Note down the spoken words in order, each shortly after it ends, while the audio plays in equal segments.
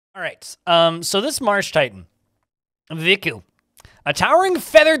All right. So this Marsh Titan, Viku, a towering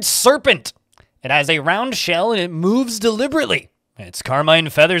feathered serpent. It has a round shell and it moves deliberately. Its carmine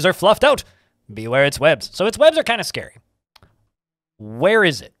feathers are fluffed out. Beware its webs. So its webs are kind of scary. Where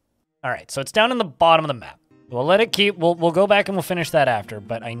is it? All right, so it's down in the bottom of the map. We'll let it keep, we'll go back and we'll finish that after,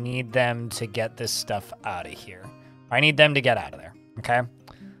 but I need them to get this stuff out of here. I need them to get out of there, okay?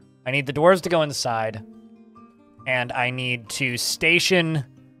 I need the dwarves to go inside, and I need to station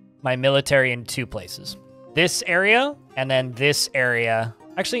my military in 2 places. This area, and then this area.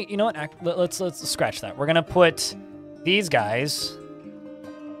 Actually, you know what? Let's scratch that. We're gonna put these guys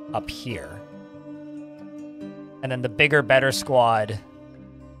up here. And then the bigger, better squad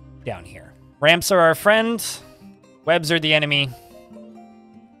down here. Ramps are our friend. Webs are the enemy.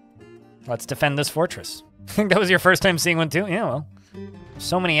 Let's defend this fortress. I think that was your first time seeing one too? Yeah, well.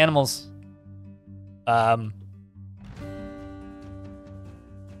 So many animals. Well,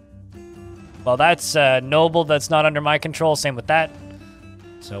 that's noble. That's not under my control. Same with that.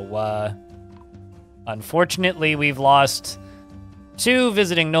 So, unfortunately, we've lost 2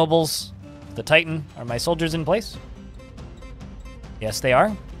 visiting nobles. The Titan. Are my soldiers in place? Yes, they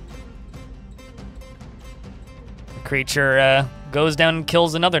are. The creature goes down and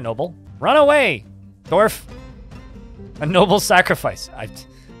kills another noble. Run away, Dwarf. A noble sacrifice.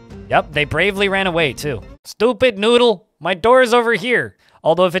 Yep, they bravely ran away, too. Stupid noodle. My door is over here.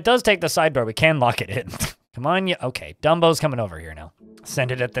 Although if it does take the side door, we can lock it in. Come on, you. Okay, Dumbo's coming over here now.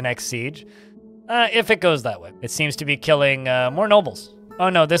 Send it at the next siege. If it goes that way. It seems to be killing more nobles. Oh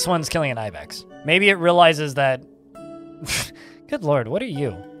no, this one's killing an ibex. Maybe it realizes that... Good lord, what are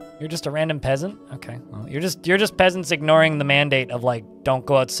you? You're just a random peasant? Okay, well, you're just peasants ignoring the mandate of, like, don't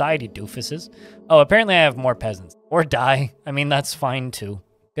go outside, you doofuses. Oh, apparently I have more peasants. Or die. I mean, that's fine, too.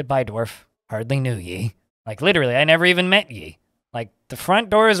 Goodbye, dwarf. Hardly knew ye. Like, literally, I never even met ye. Like, the front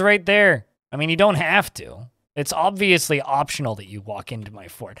door is right there. I mean, you don't have to. It's obviously optional that you walk into my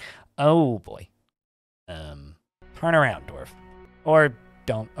fort. Oh, boy. Turn around, dwarf. Or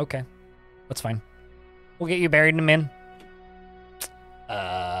don't. Okay. That's fine. We'll get you buried in a min.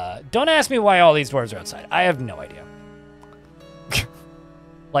 Don't ask me why all these dwarves are outside. I have no idea.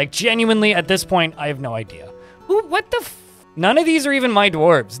 Like, genuinely, at this point, I have no idea. Ooh, what the f... None of these are even my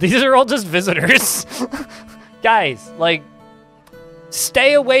dwarves. These are all just visitors. Guys, like,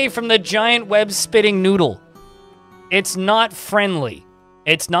 stay away from the giant web-spitting noodle. It's not friendly.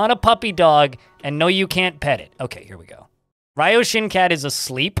 It's not a puppy dog, and no, you can't pet it. Okay, here we go. Ryo-Shin-Cat is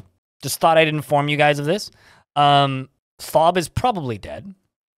asleep. Just thought I'd inform you guys of this. Thob is probably dead.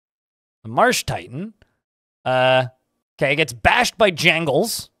 The Marsh Titan. Okay, gets bashed by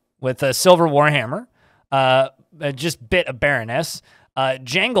Jangles with a silver warhammer. Just bit a Baroness.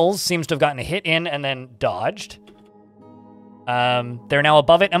 Jangles seems to have gotten a hit in and then dodged. They're now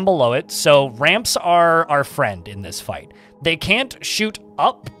above it and below it, so ramps are our friend in this fight. They can't shoot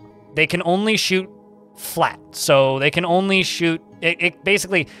up. They can only shoot flat. So they can only shoot...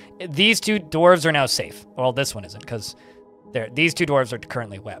 Basically, these 2 dwarves are now safe. Well, this one isn't, because these 2 dwarves are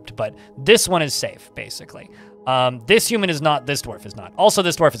currently webbed, but this one is safe, basically. This human is not, this dwarf is not. Also,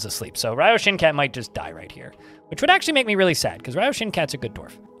 this dwarf is asleep, so Ryo-Shin-Cat might just die right here, which would actually make me really sad, because Ryo-Shin-Cat's a good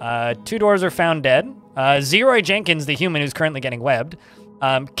dwarf. 2 dwarves are found dead. Zeroy Jenkins, the human who's currently getting webbed,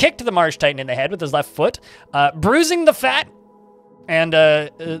 kicked the Marsh Titan in the head with his left foot, bruising the fat, and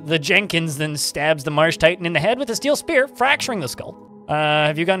the Jenkins then stabs the Marsh Titan in the head with a steel spear, fracturing the skull.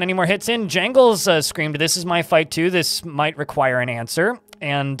 Have you gotten any more hits in? Jangles screamed, "This is my fight too. This might require an answer,"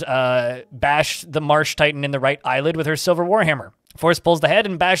 and bashed the Marsh Titan in the right eyelid with her silver warhammer. Force pulls the head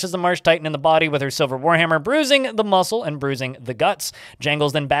and bashes the Marsh Titan in the body with her silver warhammer, bruising the muscle and bruising the guts.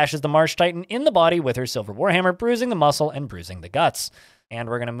 Jangles then bashes the Marsh Titan in the body with her silver warhammer, bruising the muscle and bruising the guts. And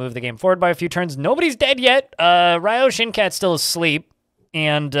we're going to move the game forward by a few turns. Nobody's dead yet. Ryo-Shin-Cat's still asleep.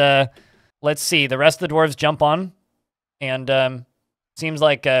 And let's see. The rest of the dwarves jump on. And seems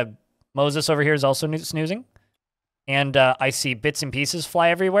like Moses over here is also snoozing. And I see bits and pieces fly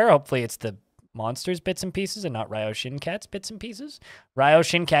everywhere. Hopefully it's the monster's bits and pieces and not Ryo-Shin-Cat's bits and pieces.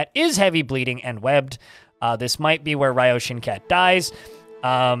 Ryo-Shin-Cat is heavy bleeding and webbed. This might be where Ryo-Shin-Cat dies.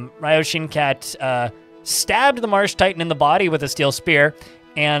 Ryo-Shin-Cat stabbed the Marsh Titan in the body with a steel spear,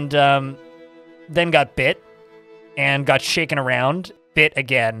 and then got bit, and got shaken around, bit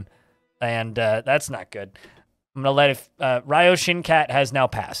again, and that's not good. I'm gonna let Ryo-Shin-Cat has now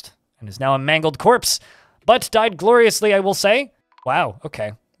passed, and is now a mangled corpse, but died gloriously, I will say. Wow,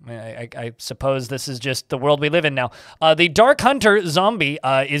 okay. I suppose this is just the world we live in now. The Dark Hunter zombie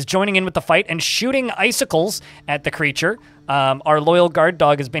is joining in with the fight and shooting icicles at the creature. Our loyal guard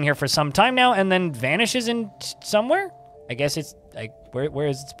dog has been here for some time now and then vanishes in somewhere. I guess it's like where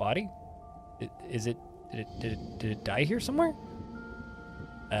is its body? Is it did it die here somewhere?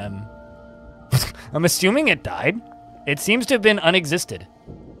 I'm assuming it died. It seems to have been unexisted.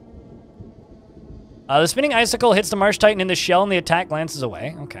 The spinning icicle hits the marsh titan in the shell and the attack glances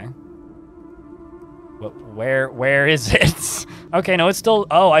away. Okay. Where is it? Okay, no, it's still,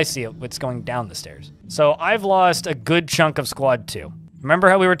 oh, I see it. It's going down the stairs. So I've lost a good chunk of squad 2. Remember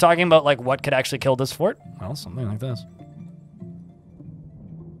how we were talking about like what could actually kill this fort? Well, something like this.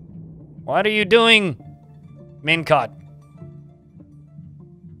 What are you doing, Mincott?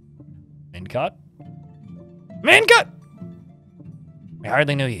 Mincott? Mincott! I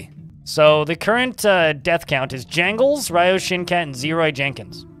hardly knew ye. So the current death count is Jangles, Ryo Shinkat, and Zeroy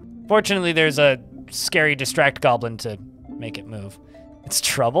Jenkins. Fortunately, there's a scary distract goblin to make it move. It's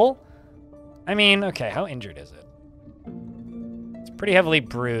trouble? I mean, okay, how injured is it? It's pretty heavily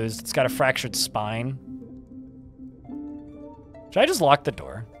bruised. It's got a fractured spine. Should I just lock the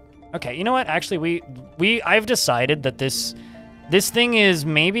door? Okay, you know what? Actually, I've decided that this thing is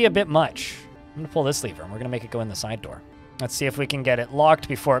maybe a bit much. I'm gonna pull this lever and we're gonna make it go in the side door. Let's see if we can get it locked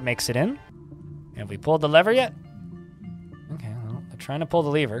before it makes it in. Have we pulled the lever yet? Okay, well, they're trying to pull the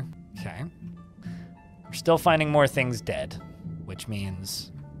lever. Okay. We're still finding more things dead, which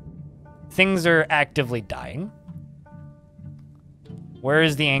means things are actively dying. Where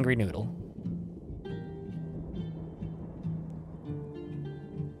is the angry noodle?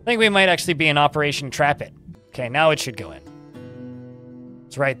 I think we might actually be in Operation Trap It. Okay, now it should go in.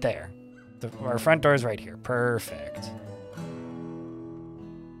 It's right there. Our front door is right here. Perfect.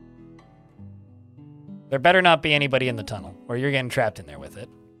 There better not be anybody in the tunnel, or you're getting trapped in there with it.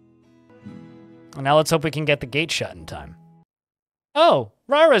 And now let's hope we can get the gate shut in time. Oh,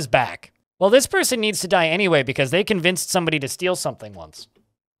 Rara's back. Well, this person needs to die anyway because they convinced somebody to steal something once.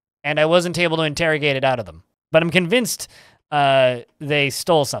 And I wasn't able to interrogate it out of them. But I'm convinced they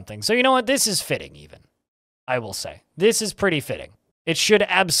stole something. So you know what? This is fitting even, I will say. This is pretty fitting. It should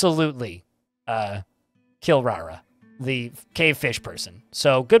absolutely kill Rara, the cave fish person.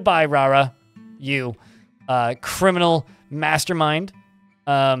 So goodbye, Rara, you criminal mastermind.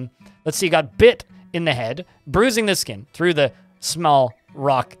 Let's see, got bit in the head, bruising the skin through the small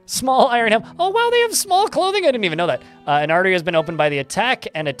iron helm. Oh, wow, they have small clothing. I didn't even know that. An artery has been opened by the attack,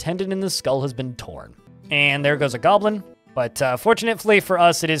 and a tendon in the skull has been torn. And there goes a goblin. But fortunately for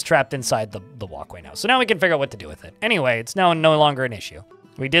us, it is trapped inside the walkway now. So now we can figure out what to do with it. Anyway, it's now no longer an issue.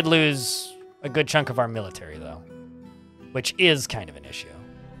 We did lose a good chunk of our military, though, which is kind of an issue.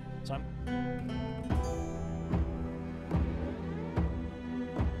 So I'm...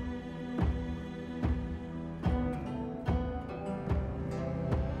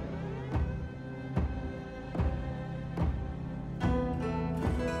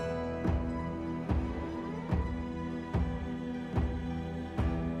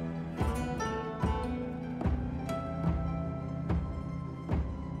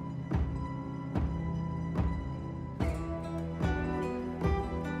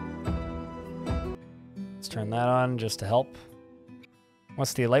 turn that on just to help.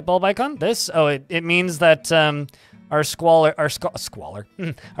 What's the light bulb icon? This? Oh, it means that our scholar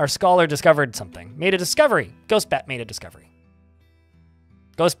discovered something. Made a discovery. Ghostbat made a discovery.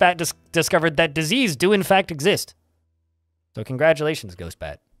 Ghostbat discovered that disease do in fact exist. So congratulations,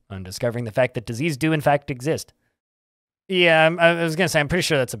 Ghostbat, on discovering the fact that disease do in fact exist. Yeah, I was gonna say I'm pretty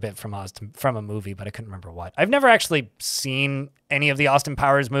sure that's a bit from a movie, but I couldn't remember what. I've never actually seen any of the Austin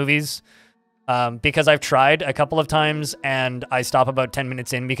Powers movies. Because I've tried a couple of times and I stop about 10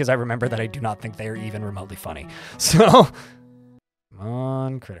 minutes in because I remember that I do not think they are even remotely funny. So, come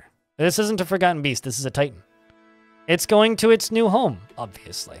on, critter. This isn't a forgotten beast. This is a titan. It's going to its new home,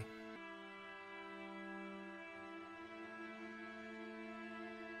 obviously.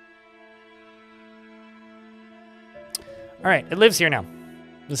 All right, it lives here now.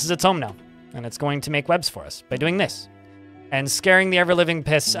 This is its home now, and it's going to make webs for us by doing this. And scaring the ever-living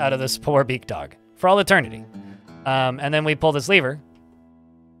piss out of this poor beak dog for all eternity. And then we pull this lever,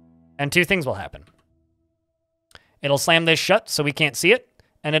 and two things will happen. It'll slam this shut so we can't see it,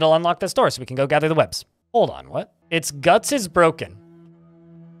 and it'll unlock this door so we can go gather the webs. Hold on, what? Its guts is broken.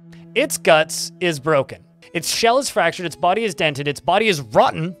 Its guts is broken. Its shell is fractured, its body is dented, its body is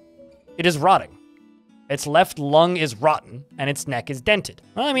rotten. It is rotting. Its left lung is rotten, and its neck is dented.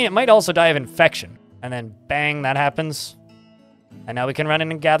 Well, I mean, it might also die of infection. And then bang, that happens. And now we can run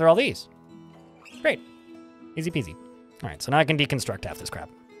in and gather all these. Great. Easy peasy. All right, so now I can deconstruct half this crap.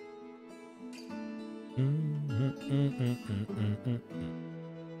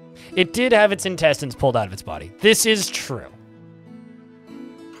 It did have its intestines pulled out of its body. This is true.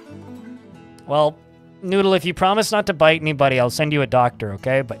 Well, Noodle, if you promise not to bite anybody, I'll send you a doctor,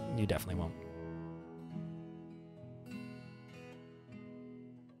 okay? But you definitely won't.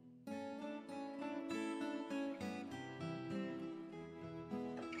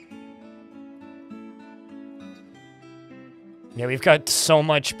 Yeah, we've got so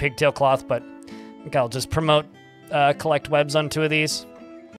much pigtail cloth, but I think I'll just promote collect webs on 2 of these.